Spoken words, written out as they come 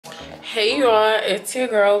Hey y'all, it's your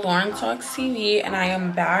girl Lauren Talks TV, and I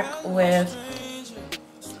am back with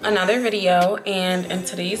another video. And in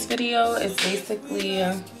today's video is basically,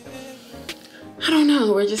 I don't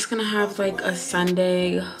know, we're just gonna have like a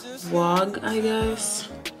Sunday vlog, I guess.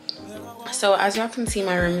 So as y'all can see,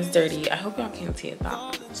 my room is dirty. I hope y'all can't see it that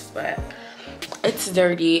much, but it's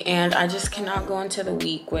dirty and I just cannot go into the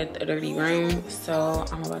week with a dirty room. So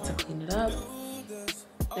I'm about to clean it up.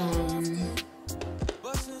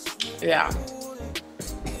 Yeah,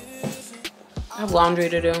 I have laundry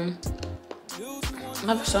to do. I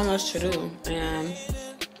have so much to do and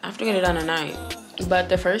I have to get it done tonight. But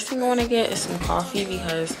the first thing I want to get is some coffee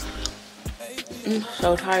because I'm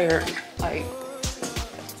so tired. Like,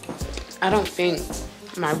 I don't think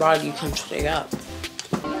my body can stay up.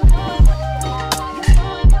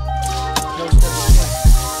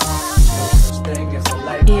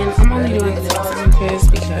 And I'm only doing 6 ounces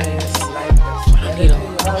because I need a lot.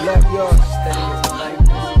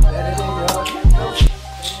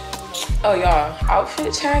 Oh y'all,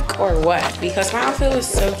 outfit check or what? Because my outfit was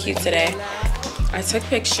so cute today. I took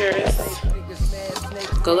pictures.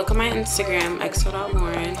 Go look at my Instagram,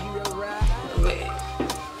 exo.lauren. Wait.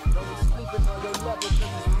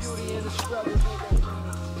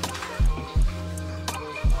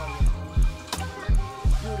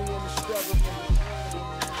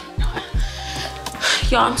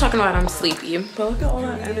 Y'all, I'm talking about I'm sleepy, but look at all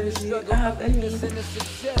that energy I have in me.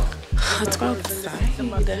 Let's go outside.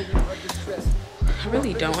 I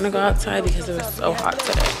really don't want to go outside because it was so hot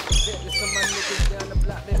today.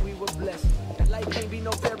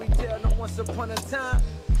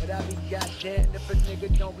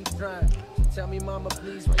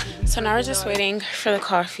 So now we're just waiting for the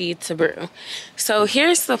coffee to brew. So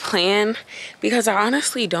here's the plan, because I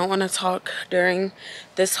honestly don't want to talk during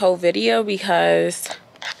this whole video because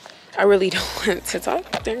I really don't want to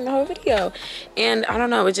talk during the whole video. And I don't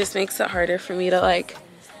know, it just makes it harder for me to like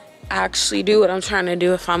actually do what I'm trying to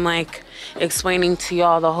do if I'm like explaining to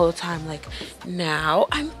y'all the whole time, like, now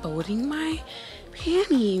I'm folding my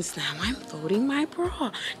panties, now I'm folding my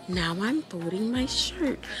bra, now I'm folding my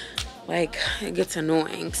shirt. Like, it gets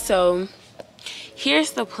annoying. So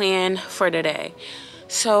here's the plan for today.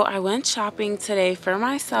 So I went shopping today for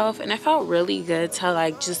myself and it felt really good to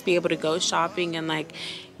like just be able to go shopping and like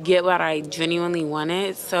get what I genuinely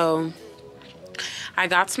wanted. So I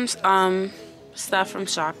got some stuff from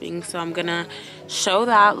shopping, so I'm gonna show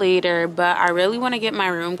that later. But I really want to get my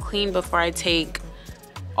room clean before I take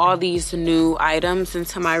all these new items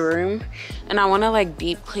into my room, and I want to like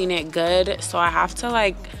deep clean it good. So I have to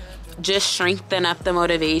like just strengthen up the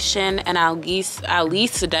motivation and at least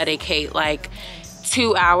dedicate like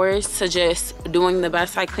 2 hours to just doing the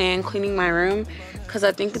best I can cleaning my room, because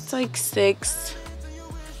I think it's like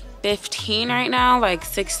 6:15 right now, like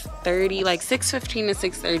 6:30, like 6:15 to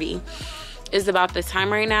 6:30 is about the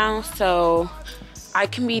time right now. So I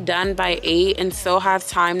can be done by 8 and still have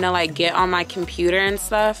time to like get on my computer and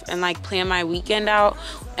stuff and like plan my weekend out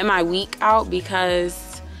and my week out,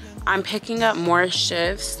 because I'm picking up more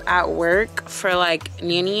shifts at work for like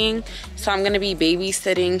nannying. So I'm gonna be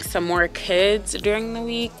babysitting some more kids during the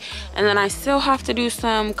week, and then I still have to do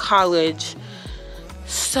some college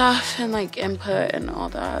stuff and like input and all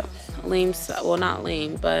that lame stuff. Well, not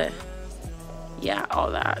lame, but yeah,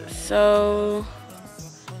 all that. So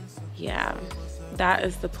yeah, that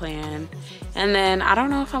is the plan. And then I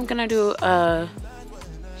don't know if I'm gonna do a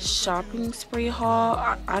shopping spree haul.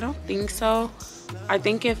 I don't think so. I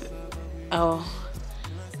think if, oh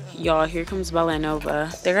y'all, here comes Bella and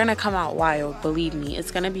Nova. They're gonna come out wild, believe me.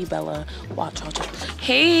 It's gonna be Bella. Watch.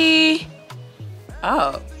 Hey.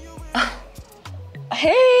 Oh.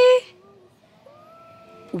 Hey.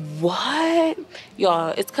 What? Y'all,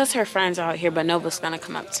 it's because her friends are out here, but Nova's gonna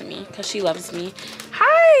come up to me because she loves me.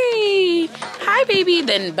 Hi baby.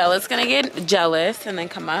 Then Bella's gonna get jealous and then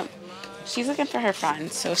come up. She's looking for her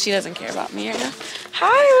friends, so she doesn't care about me right now.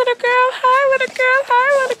 Hi little girl. Hi little girl.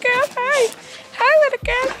 Hi little girl. Hi. Hi little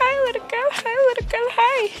girl. Hi little girl. Hi little girl.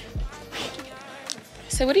 Hi.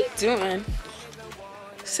 Say, what are you doing?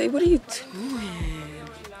 Say, what are you doing?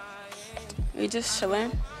 Are you just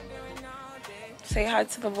chilling? Say hi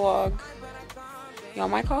to the vlog. Y'all,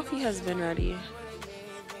 my coffee has been ready.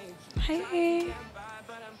 Hey,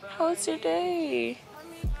 how was your day?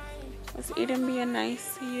 Was Eden being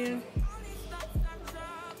nice to you?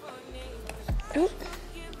 Oop.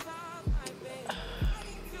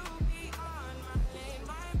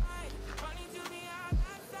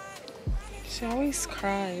 She always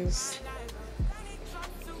cries.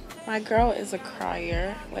 My girl is a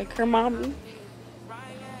crier, like her mommy.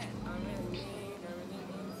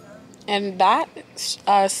 And that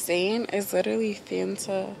stain is literally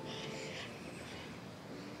Fanta.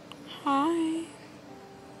 Hi.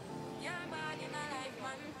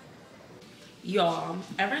 Y'all,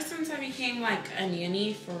 ever since I became like a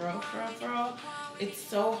nanny, for real, it's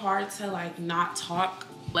so hard to like not talk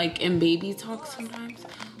like in baby talk sometimes.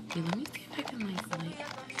 Wait, let me see if I can like light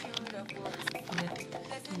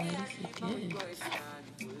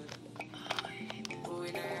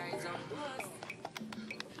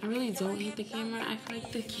I really don't hate the camera. I feel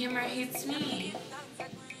like the camera hates me.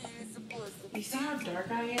 You see how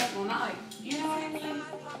dark I am? Well, not like, you know what I mean?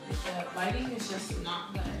 The lighting is just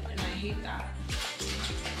not good, and I hate that.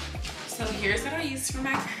 So here's what I use for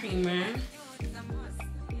my creamer.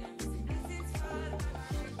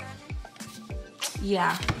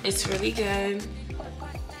 Yeah, it's really good.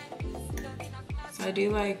 So I do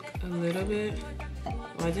like a little bit.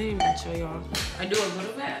 Well, I didn't even show y'all. I do a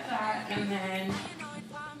little bit of that, and then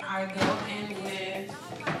I go in with,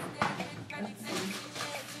 let's see.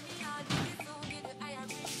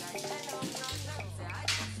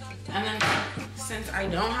 And then since I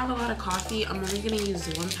don't have a lot of coffee, I'm only gonna use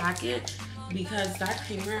one packet because that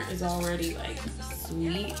creamer is already like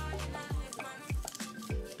sweet.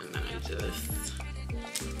 And then I just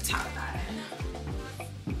tap that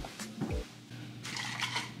in.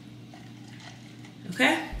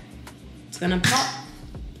 Okay, it's gonna pop.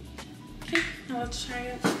 Okay, now let's try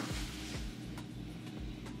it.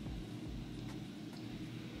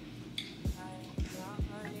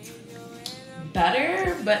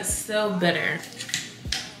 Better, but still bitter.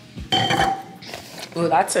 Oh,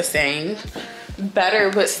 that's a saying. Better,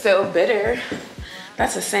 but still bitter.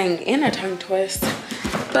 That's a saying and a tongue twist.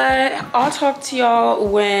 But I'll talk to y'all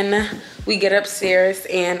when we get upstairs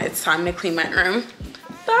and it's time to clean my room.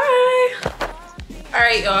 Bye. All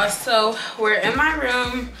right, y'all, so we're in my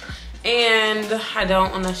room and I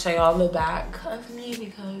don't want to show y'all the back of me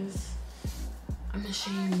because I'm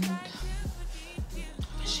ashamed.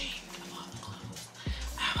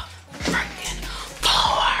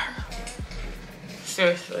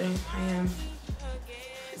 Seriously, I am.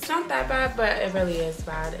 It's not that bad, but it really is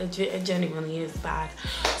bad. It genuinely is bad.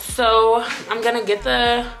 So I'm gonna get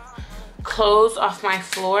the clothes off my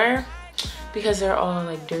floor because they're all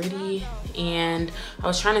like dirty, and I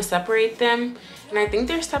was trying to separate them, and I think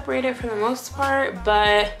they're separated for the most part,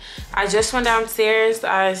 but I just went downstairs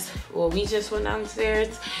we just went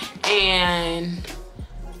downstairs, and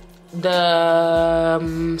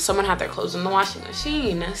someone had their clothes in the washing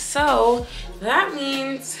machine, so that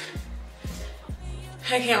means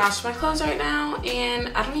I can't wash my clothes right now,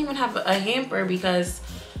 and I don't even have a hamper because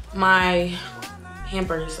my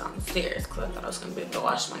hamper is downstairs because I thought I was gonna be able to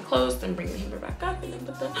wash my clothes, then bring the hamper back up and then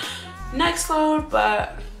put the next load,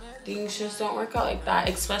 but things just don't work out like that,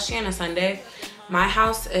 especially on a Sunday. My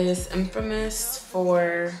house is infamous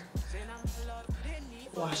for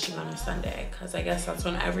washing on a Sunday because I guess that's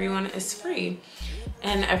when everyone is free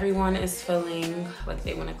and everyone is feeling like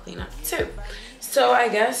they want to clean up too. So I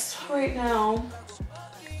guess right now,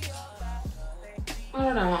 I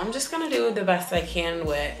don't know, I'm just gonna do the best I can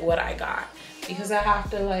with what I got because I have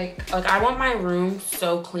to like I want my room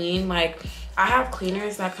so clean. Like I have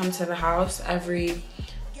cleaners that come to the house every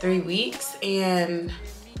 3 weeks and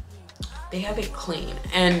they have it clean,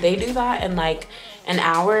 and they do that in like an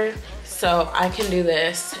hour. So I can do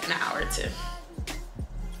this in an hour too.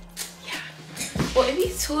 Yeah. Well, it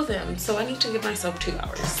needs 2 of them, so I need to give myself 2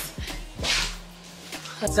 hours.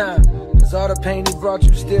 Time, cause all the pain he brought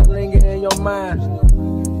you still linger in your mind.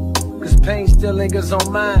 Cause pain still lingers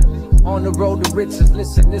on mine. On the road to riches,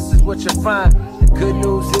 listen, this is what you'll find. The good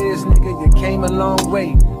news is, nigga, you came a long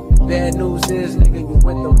way. The bad news is, nigga, you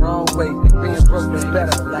went the wrong way. Being broke is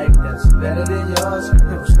better, like that's better than yours.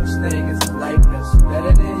 No such thing as a life that's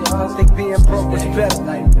better than yours. Think being broke is better,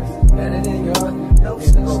 like that's better than yours. No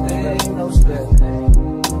such thing, no such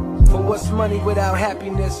thing. For what's money without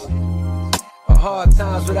happiness? Or hard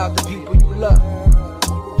times without the people you love?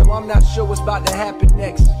 Though I'm not sure what's about to happen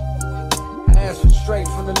next, I ask for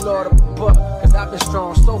strength from the Lord above, cause I've been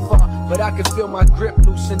strong so far, but I can feel my grip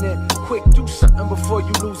loosening. Quick, do something before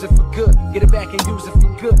you lose it for good. Get it back and use it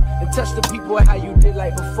for good, and touch the people how you did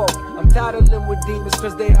like before. I'm tired of living with demons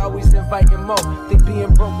cause they always inviting more. Think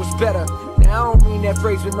being broke was better. Now I don't mean that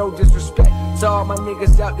phrase with no disrespect to all my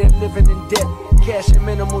niggas out there living in debt, cashing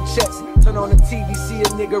minimal checks. Turn on the TV, see a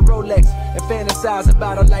nigga Rolex, and fantasize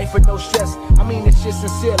about a life with no stress. I mean this shit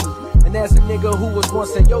sincerely. And as a nigga who was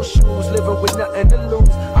once in your shoes, living with nothing to lose,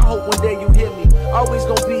 I hope one day you hear me. Always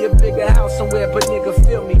gonna be a bigger house somewhere, but nigga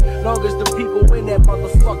feel me. Long as the people in that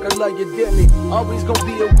motherfucker love you dearly. Always gonna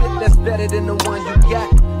be a whip that's better than the one you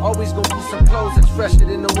got. Always gonna be some clothes that's fresher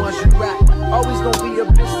than the ones you rock. Always gonna be a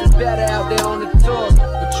bitch that's better out there on the tours.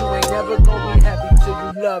 But you ain't never gonna be happy till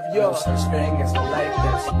you love yours. No such thing as a life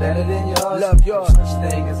that's better than yours. Love yours. No such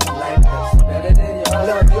thing as a life that's better than yours.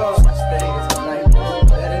 Love yours. No such thing as a life that's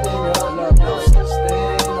better than yours. Love no such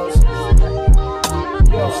thing, no such thing.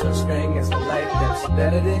 No such thing as a life that's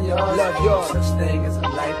better than yours. Love yours. No such thing as a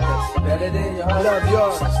life that's better than yours. Love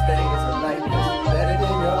yours. No such thing as a life that's better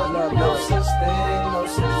than yours. Love no such thing, no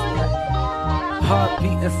such thing. Heart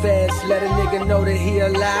beating fast, let a nigga know that he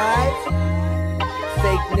alive.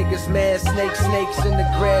 Fake niggas mad, snakes in the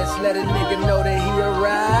grass, let a nigga know that he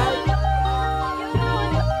arrived.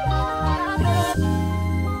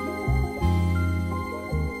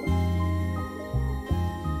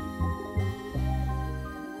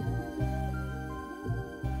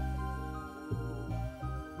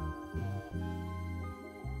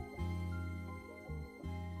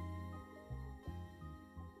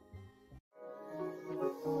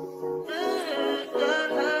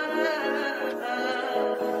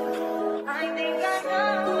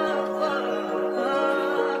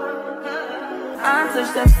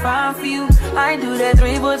 That's fine for you. I do that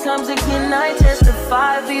 3-4 times and can I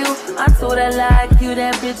testify for you? I told I like you,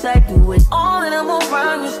 that bitch, I do it all that I'm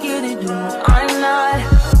around, you're scared to do. I'm not,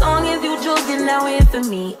 as long as you joking now in for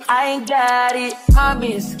me, I ain't got it. I've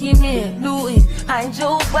been scheming, looting, hide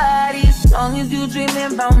your body. As long as you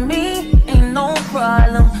dreaming about me, ain't no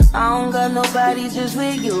problem. I don't got nobody just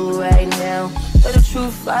with you right now. But the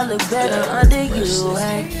truth, I look better under you.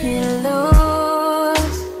 I can't lose.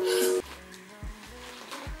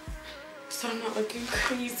 So I'm not looking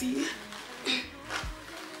crazy.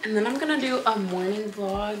 And then I'm gonna do a morning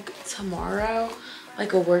vlog tomorrow,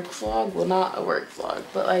 like a work vlog. Well, not a work vlog,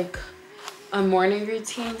 but like a morning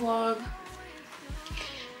routine vlog.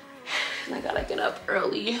 And I gotta get up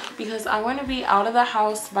early because I want to be out of the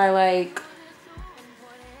house by like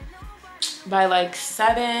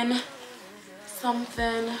 7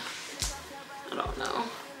 something. I don't know.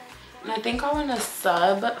 And I think I want to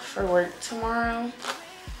sub for work tomorrow.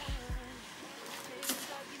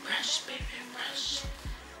 Brush, baby, brush.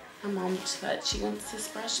 My mom said she wants this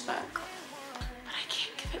brush back, but I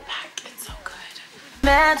can't give it back. It's so good.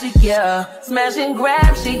 Magic, yeah. Smash and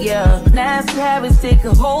grab shit, yeah. Nasty habits take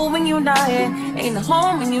a hold when you're not here. Ain't a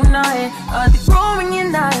home when you're not here. They grow when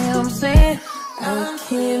you're not here. I'm saying I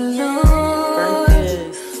can't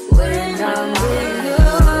lose when I'm with you.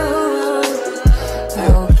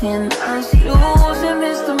 How can I lose and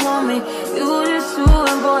miss the moment? You just too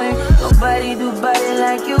important. Nobody do body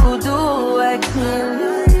like you do. I can't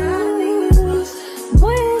lose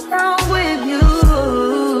when I'm with you.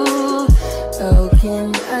 How can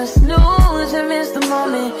I snooze and miss the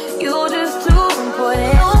moment? You just too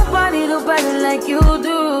important. Nobody do body like you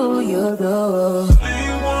do. You do.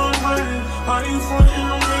 Are you frontin'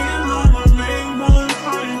 on me and I'm the main one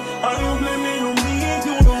crying? Are you blaming on me and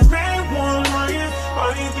you the main one lying?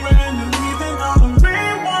 Are you threatening me then I'm the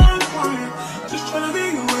main one crying? Just tryna be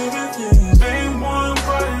your everything, main one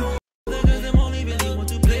crying. Because them only really want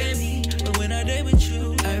to play me, but when I date with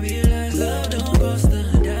you, I realize love don't cost a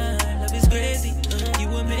dime. Love is crazy, you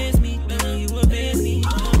amaze me, you amaze me.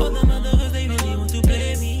 All the motherfuckers they really want to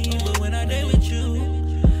play me, but when I date with you,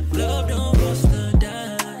 love don't cost a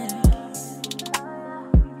dime.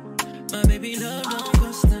 My baby, love don't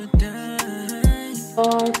cost a dime.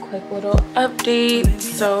 Oh, quick little update.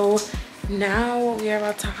 So now we are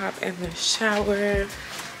about to hop in the shower.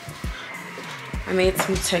 I made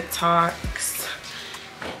some TikToks.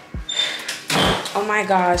 Oh my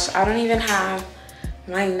gosh, I don't even have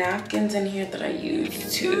my napkins in here that I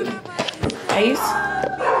used to. They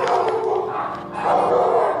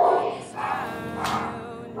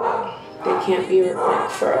can't be like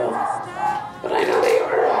for real, but I know they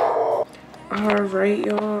are. All right,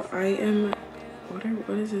 y'all, I am,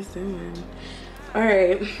 what is this doing? All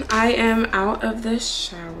right, I am out of the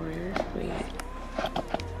shower. Wait,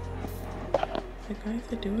 the guys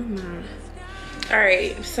are doing that. All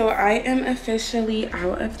right, so I am officially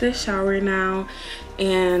out of the shower now,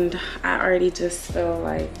 and I already just feel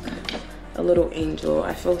like a little angel.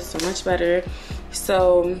 I feel so much better.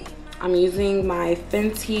 So I'm using my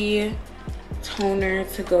Fenty toner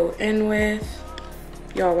to go in with.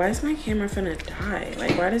 Y'all, why is my camera finna die?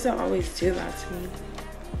 Like, why does it always do that to me?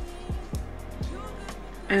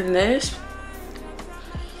 And this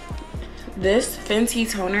Fenty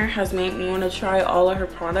toner has made me want to try all of her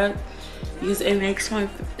products because it makes my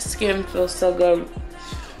skin feel so good.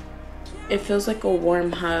 It feels like a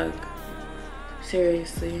warm hug.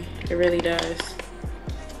 Seriously, it really does.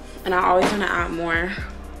 And I always want to add more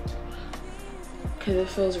because it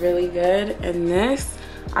feels really good. And this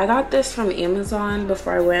I got this from Amazon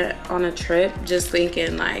before I went on a trip, just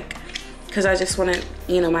thinking like, because I just wanted,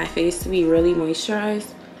 you know, my face to be really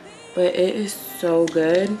moisturized. But it is so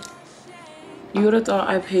good. You would have thought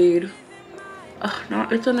I paid. Oh, no,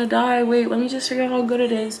 it's gonna die. Wait, let me just figure out how good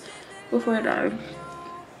it is before it dies.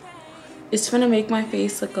 It's gonna make my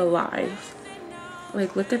face look alive.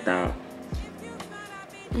 Like, look at that.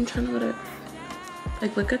 I'm trying to let it.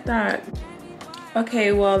 Like, look at that.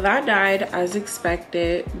 Okay, well, that died as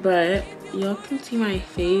expected, but y'all can see my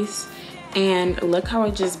face. And look how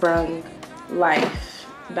it just brought life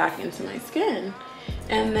back into my skin.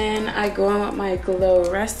 And then I go on with my glow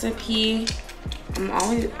recipe. I'm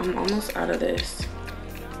almost out of this.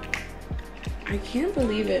 I can't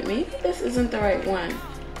believe it. Maybe this isn't the right one.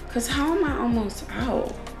 Cause how am I almost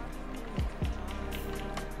out?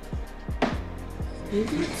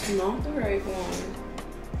 Maybe it's not the right one.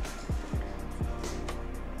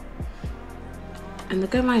 And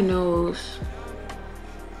look at my nose.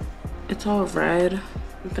 It's all red.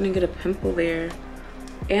 I'm gonna get a pimple there.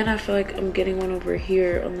 And I feel like I'm getting one over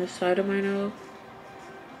here on the side of my nose.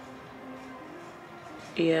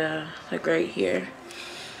 Yeah, like right here.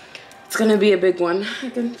 It's gonna be a big one. I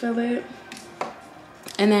can feel it.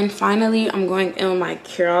 And then finally, I'm going in with my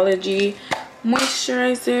Curology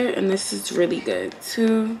moisturizer. And this is really good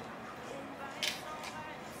too.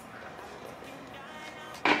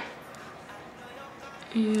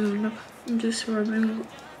 And I'm just rubbing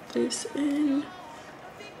this in.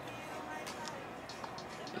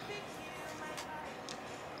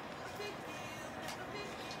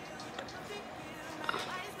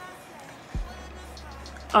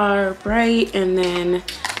 All right, and then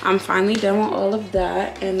I'm finally done with all of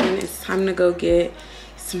that, and then it's time to go get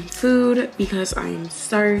some food because I'm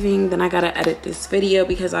starving. Then I gotta edit this video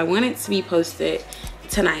because I want it to be posted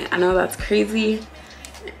tonight. I know that's crazy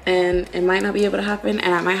and it might not be able to happen,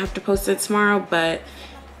 and I might have to post it tomorrow, but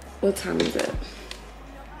what time is it?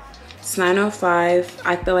 It's 9:05.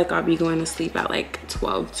 I feel like I'll be going to sleep at like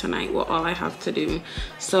 12 tonight with all I have to do.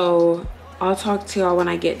 So I'll talk to y'all when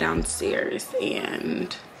I get downstairs.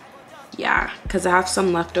 And yeah, because I have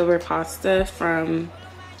some leftover pasta from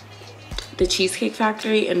the Cheesecake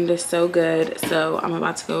Factory and it is so good. So I'm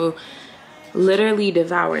about to go literally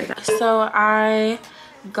devour that. So I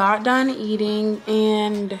got done eating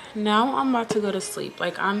and now I'm about to go to sleep.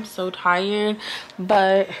 Like, I'm so tired,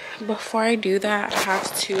 but before I do that, I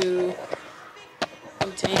have to,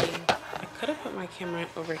 oh dang, I could have put my camera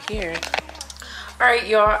over here. All right,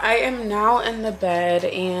 y'all, I am now in the bed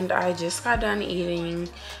and I just got done eating.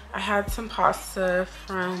 I had some pasta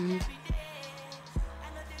from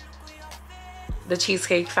the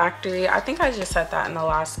Cheesecake Factory. I think I just said that in the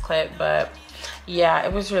last clip, but yeah,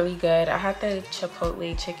 it was really good. I had the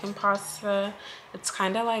chipotle chicken pasta. It's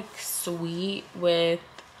kind of like sweet with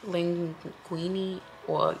linguine,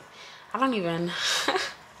 or I don't even oh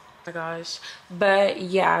my gosh. But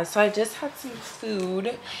yeah, so I just had some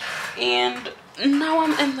food and now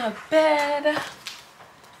I'm in the bed.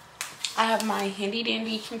 I have my handy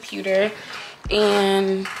dandy computer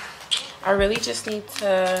and I really just need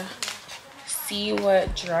to see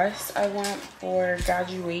what dress I want for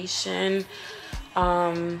graduation,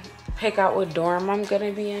 pick out what dorm I'm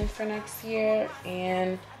gonna be in for next year,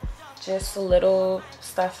 and just little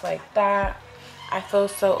stuff like that. I feel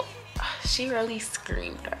so, she really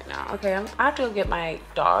screamed right now. Okay, I have to go get my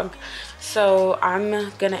dog. So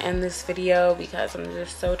I'm gonna end this video because I'm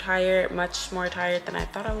just so tired, much more tired than I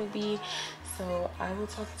thought I would be. So I will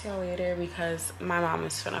talk to y'all later because my mom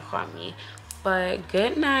is finna call me. But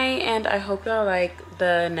good night, and I hope y'all like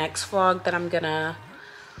the next vlog that I'm gonna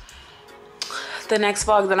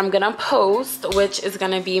post, which is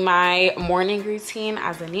gonna be my morning routine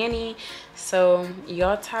as a nanny. So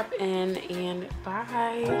y'all tap in and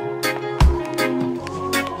bye.